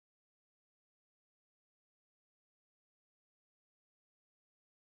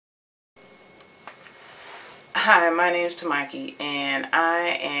Hi, my name's Tamaki, and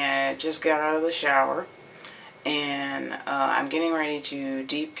I just got out of the shower, and I'm getting ready to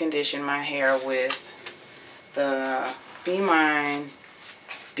deep condition my hair with the Be Mine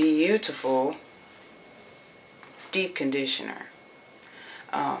Beautiful deep conditioner.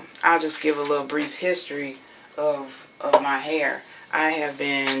 I'll just give a little brief history of my hair. I have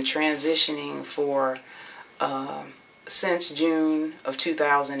been transitioning for since June of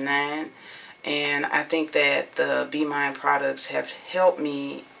 2009. And I think that the Be Mine products have helped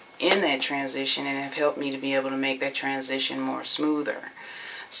me in that transition and have helped me to be able to make that transition more smoother.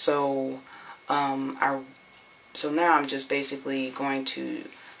 So, so now I'm just basically going to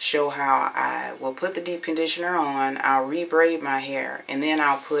show how I will put the deep conditioner on. I'll rebraid my hair, and then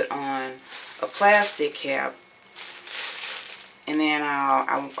I'll put on a plastic cap. And then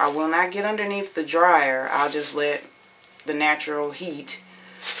I will not get underneath the dryer. I'll just let the natural heat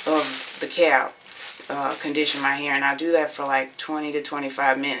of the cap condition my hair, and I'll do that for like 20 to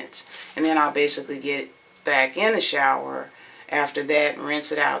 25 minutes, and then I'll basically get back in the shower after that,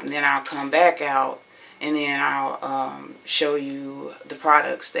 rinse it out, and then I'll come back out, and then I'll show you the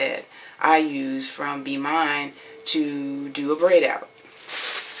products that I use from Be Mine to do a braid out.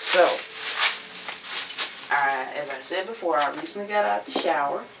 So as I said before, I recently got out of the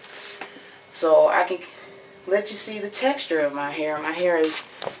shower, so I can let you see the texture of my hair. My hair is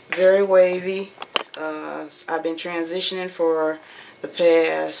very wavy. I've been transitioning for the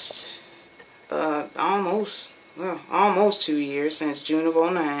past almost 2 years, since June of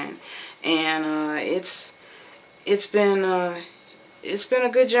 2009, and it's been a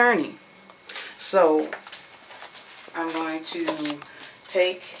good journey. So I'm going to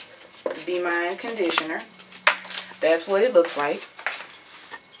take the Be Mine conditioner. That's what it looks like.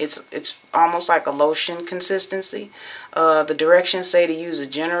 It's almost like a lotion consistency. The directions say to use a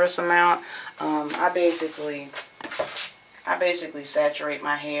generous amount. I basically saturate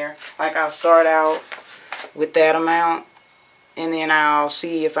my hair. Like, I'll start out with that amount, and then I'll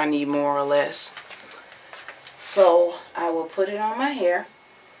see if I need more or less. So I will put it on my hair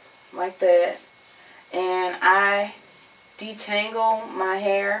like that, and I detangle my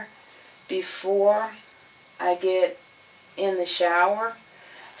hair before I get in the shower.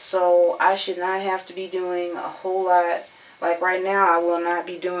 So I should not have to be doing a whole lot. Like right now, I will not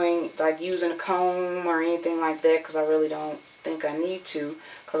be doing, like, using a comb or anything like that, because I really don't think I need to,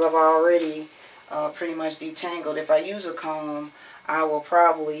 because I've already pretty much detangled. If I use a comb, I will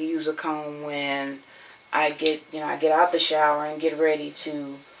probably use a comb when I get out the shower and get ready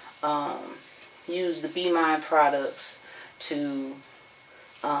to use the Be Mine products to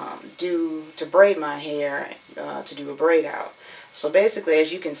braid my hair, to do a braid out. So basically,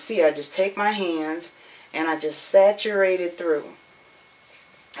 as you can see, I just take my hands and I just saturate it through.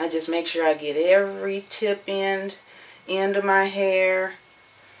 I just make sure I get every tip end of my hair,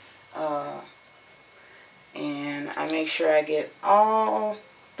 and I make sure I get all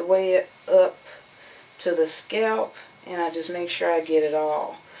the way up to the scalp, and I just make sure I get it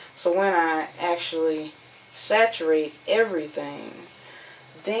all. So when I actually saturate everything,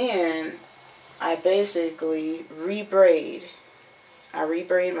 then I basically rebraid. I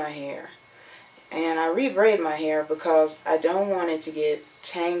rebraid my hair. And I rebraid my hair because I don't want it to get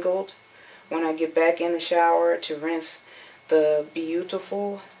tangled when I get back in the shower to rinse the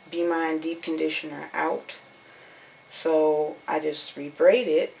beautiful Be Mine deep conditioner out. So I just rebraid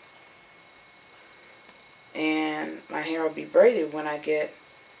it, and my hair will be braided when I get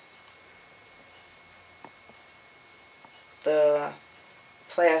the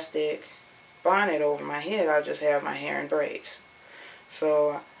plastic bonnet over my head. I'll just have my hair in braids.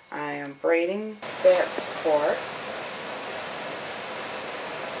 So I am braiding that part,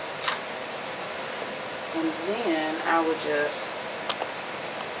 and then I just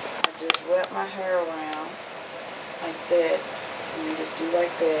wrap my hair around like that, and then just do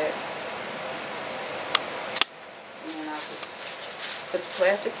like that, and then I'll just put the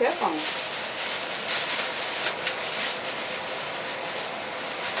plastic cap on.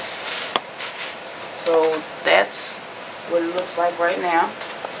 So that's what it looks like right now.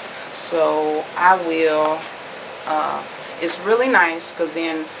 So I will, it's really nice, because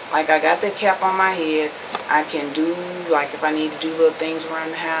then, like, I got that cap on my head. I can do, like, if I need to do little things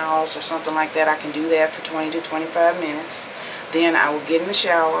around the house or something like that, I can do that for 20 to 25 minutes. Then I will get in the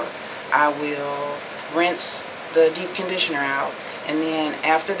shower. I will rinse the deep conditioner out, and then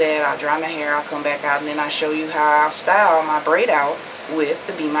after that I'll dry my hair, I'll come back out, and then I'll show you how I'll style my braid out with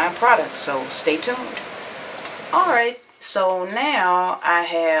the Be Mine products. So stay tuned. Alright, so now I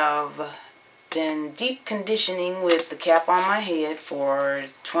have been deep conditioning with the cap on my head for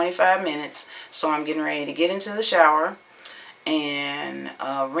 25 minutes. So I'm getting ready to get into the shower and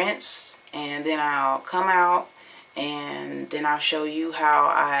rinse, and then I'll come out and then I'll show you how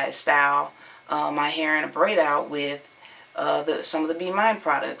I style my hair in a braid out with some of the Be Mine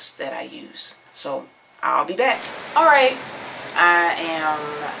products that I use. So I'll be back. Alright, I am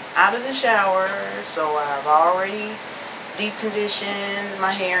out of the shower, so I've already deep conditioned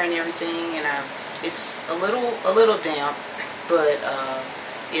my hair and everything, and it's a little damp, but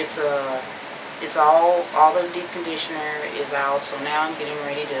it's all the deep conditioner is out. So now I'm getting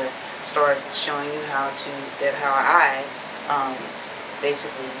ready to start showing you how I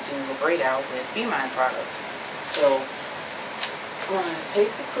basically do a braid out with Be Mine products. So I'm going to take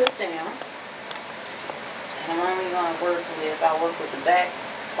the clip down, and I'm only going to I'll work with the back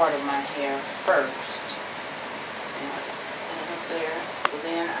part of my hair first. And up there. So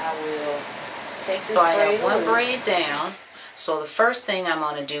then I will take this braid. So I have one braid down. So the first thing I'm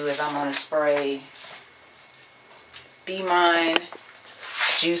going to do is I'm going to spray Be Mine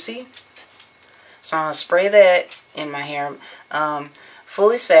Juicy. So I'm going to spray that in my hair,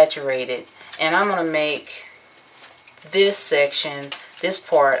 fully saturated. And I'm going to make this section, this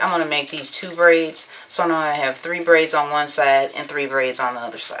part, I'm going to make these 2 braids. So now I have 3 braids on one side and 3 braids on the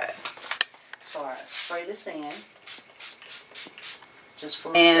other side. So I spray this in. Just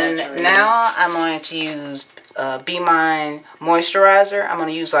fully saturated. And now I'm going to use Be Mine moisturizer. I'm going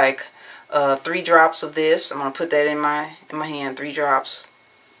to use like 3 drops of this. I'm going to put that in my hand, 3 drops.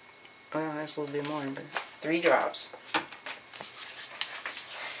 Well, that's a little bit more, but 3 drops.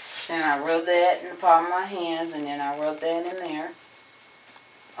 Then I rub that in the palm of my hands, and then I rub that in there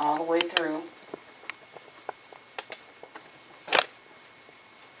all the way through.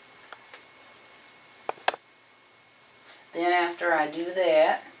 Then after I do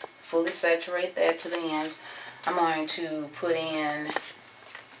that, fully saturate that to the ends, I'm going to put in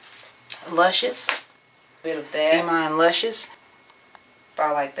Luscious, a bit of that, Be Mine Luscious,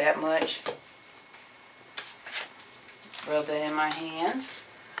 about like that much. Rub that in my hands.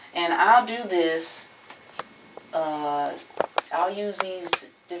 And I'll do this, I'll use these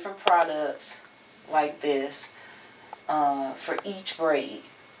different products like this for each braid.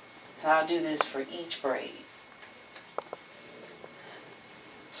 So I'll do this for each braid.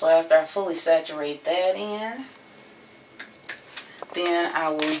 So after I fully saturate that in, then I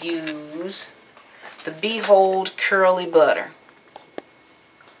will use the Behold Curly Butter.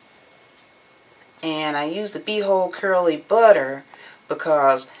 And I use the Behold Curly Butter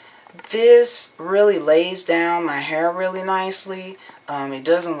because this really lays down my hair really nicely. It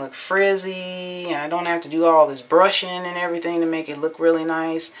doesn't look frizzy, and I don't have to do all this brushing and everything to make it look really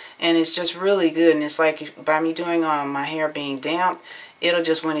nice. And it's just really good, and it's like by me doing my hair being damp, it'll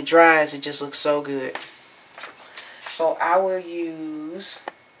just, when it dries, it just looks so good. So I will use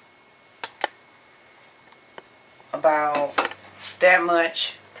about that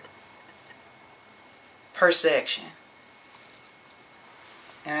much per section.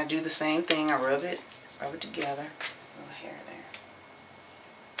 And I do the same thing. I rub it together. A little hair there.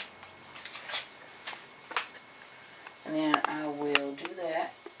 And then I will do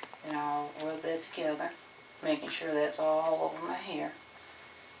that, and I'll rub that together, making sure that's all over my hair.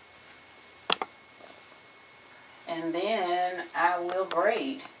 And then I will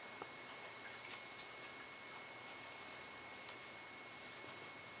braid.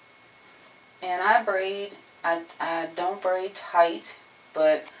 And I braid, I don't braid tight,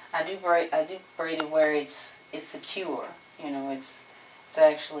 but I do braid it where it's secure. You know, it's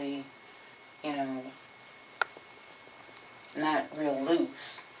actually, you know, not real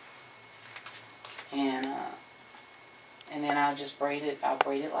loose. And then I'll just braid it. I'll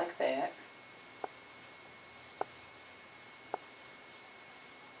braid it like that.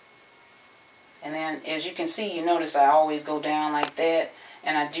 And then, as you can see, you notice I always go down like that.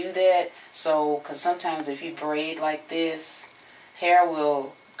 And I do that so, because sometimes if you braid like this, hair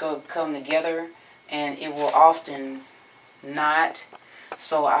will come together, and it will often not.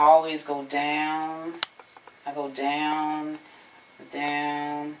 So I always go down. I go down,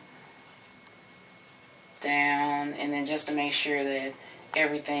 down, down, and then just to make sure that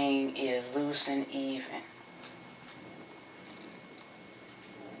everything is loose and even.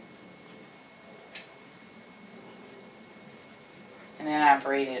 And then I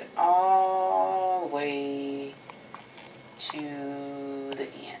braid it all the way to the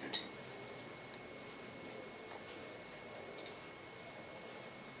end.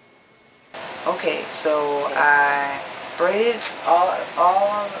 Okay, so I braided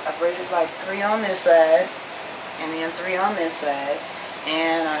I braided like 3 on this side, and then 3 on this side,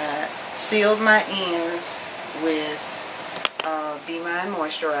 and sealed my ends with Be Mine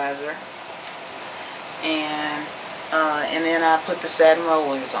moisturizer, and then I put the satin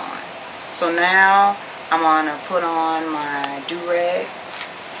rollers on. So now I'm gonna put on my do-rag,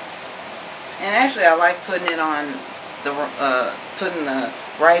 and actually I like putting it on the putting the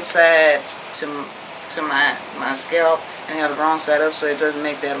right side to my scalp and have the wrong side up so it doesn't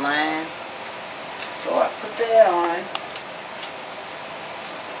make that line. So I put that on.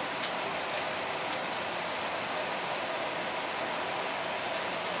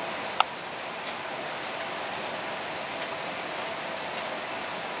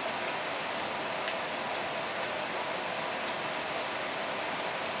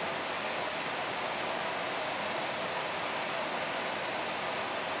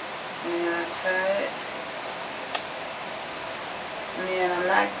 And then I tie it. And then I'm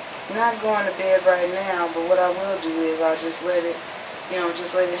not going to bed right now, but what I will do is I'll just let it,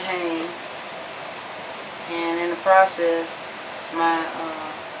 just let it hang. And in the process, my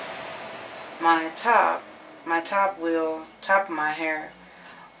top of my hair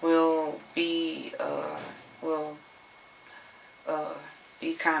will be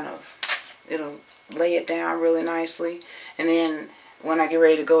kind of, it'll lay it down really nicely, and then when I get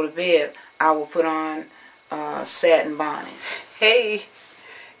ready to go to bed, I will put on a satin bonnet. Hey,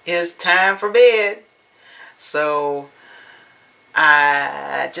 it's time for bed. So,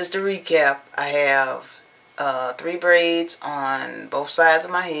 just to recap, I have 3 braids on both sides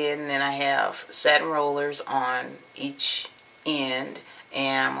of my head, and then I have satin rollers on each end,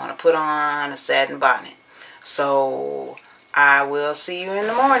 and I'm going to put on a satin bonnet. So, I will see you in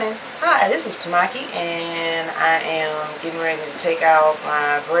the morning. Hi, this is Tamaki, and I am getting ready to take out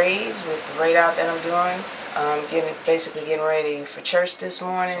my braids with the braid out that I'm doing. I'm basically getting ready for church this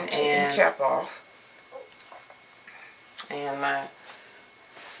morning, so taking the cap off. And my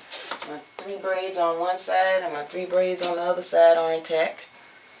 3 braids on one side and my 3 braids on the other side are intact.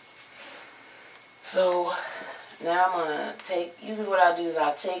 So now I'm gonna usually what I'll do is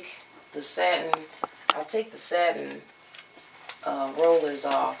I'll take the satin rollers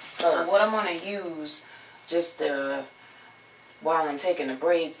off first. So what I'm going to use, just while I'm taking the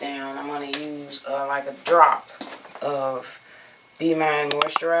braids down, I'm going to use like a drop of Be Mine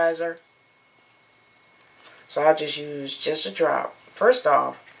moisturizer. So I'll just use just a drop. First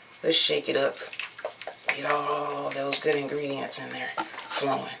off, let's shake it up. Get all those good ingredients in there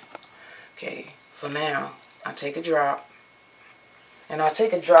flowing. Okay, so now I'll take a drop. And I'll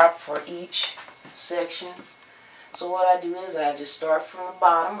take a drop for each section. So what I do is I just start from the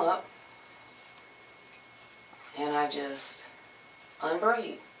bottom up, and I just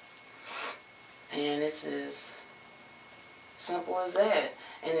unbraid. And it's as simple as that.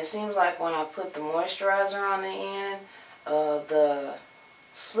 And it seems like when I put the moisturizer on the end, the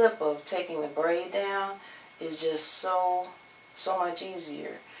slip of taking the braid down is just so much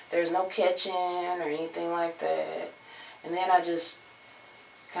easier. There's no catching or anything like that. And then I just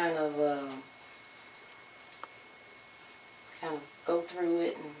kind of go through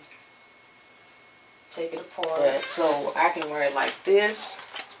it and take it apart. So I can wear it like this.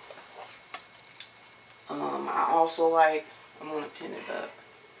 I also like, I'm going to pin it up.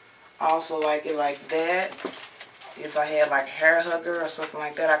 I also like it like that. If I had like a hair hugger or something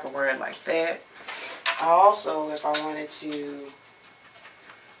like that, I could wear it like that. I also, if I wanted to,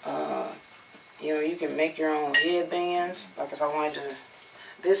 you can make your own headbands. Like if I wanted to,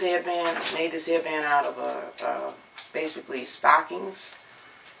 this headband, I made this headband out of basically stockings,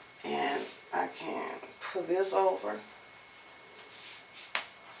 and I can put this over,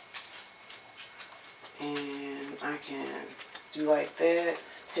 and I can do like that,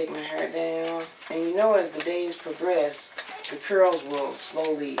 take my hair down, and as the days progress, the curls will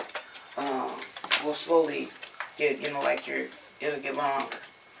slowly get, it'll get longer.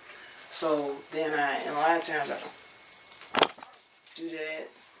 So then and a lot of times I do that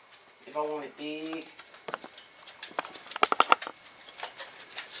if I want it big.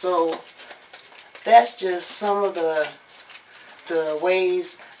 So that's just some of the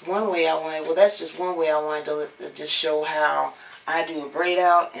ways. That's just one way I wanted to just show how I do a braid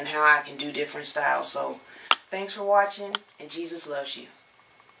out and how I can do different styles. So thanks for watching, and Jesus loves you.